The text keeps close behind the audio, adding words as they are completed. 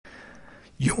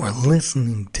You are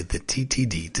listening to the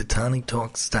TTD, Titani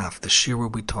Talk Staff, the shir where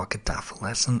we talk a daf,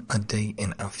 lesson a day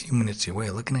in a few minutes your way.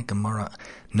 Looking at Gemara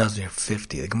Nazir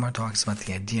 50. The Gemara talks about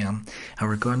the idea how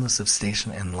regardless of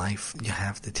station in life, you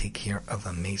have to take care of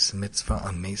a mace mitzvah.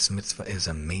 A mace mitzvah is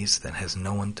a mace that has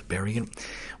no one to bury it,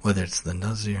 whether it's the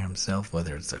Nazir himself,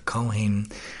 whether it's a Kohen,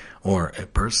 or a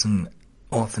person.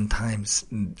 Oftentimes,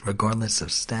 regardless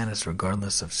of status,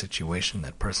 regardless of situation,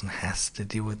 that person has to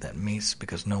deal with that mace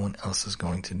because no one else is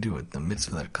going to do it. The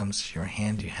mitzvah that comes to your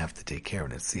hand, you have to take care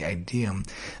of it. It's the idea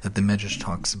that the Medrash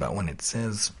talks about when it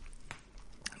says,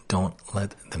 don't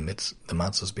let the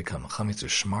matzos become chametz, or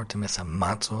shmartim es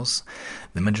ha-matzos.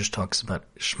 The Medrash talks about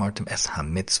shmartim es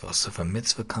ha-mitzvos. So if a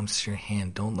mitzvah comes to your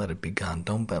hand, don't let it be gone.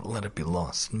 Don't let it be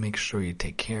lost. Make sure you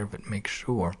take care of it. Make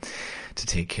sure to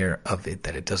take care of it,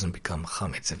 that it doesn't become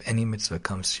chametz. If any mitzvah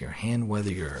comes to your hand,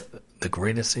 whether you're the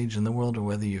greatest sage in the world or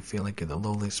whether you feel like you're the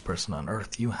lowliest person on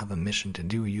earth, you have a mission to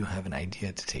do. You have an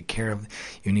idea to take care of.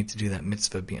 You need to do that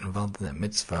mitzvah, be involved in that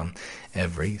mitzvah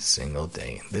every single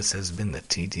day. This has been the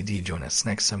TTD. Join us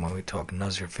next time when we talk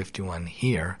Nazir 51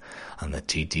 here on the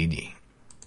TTD.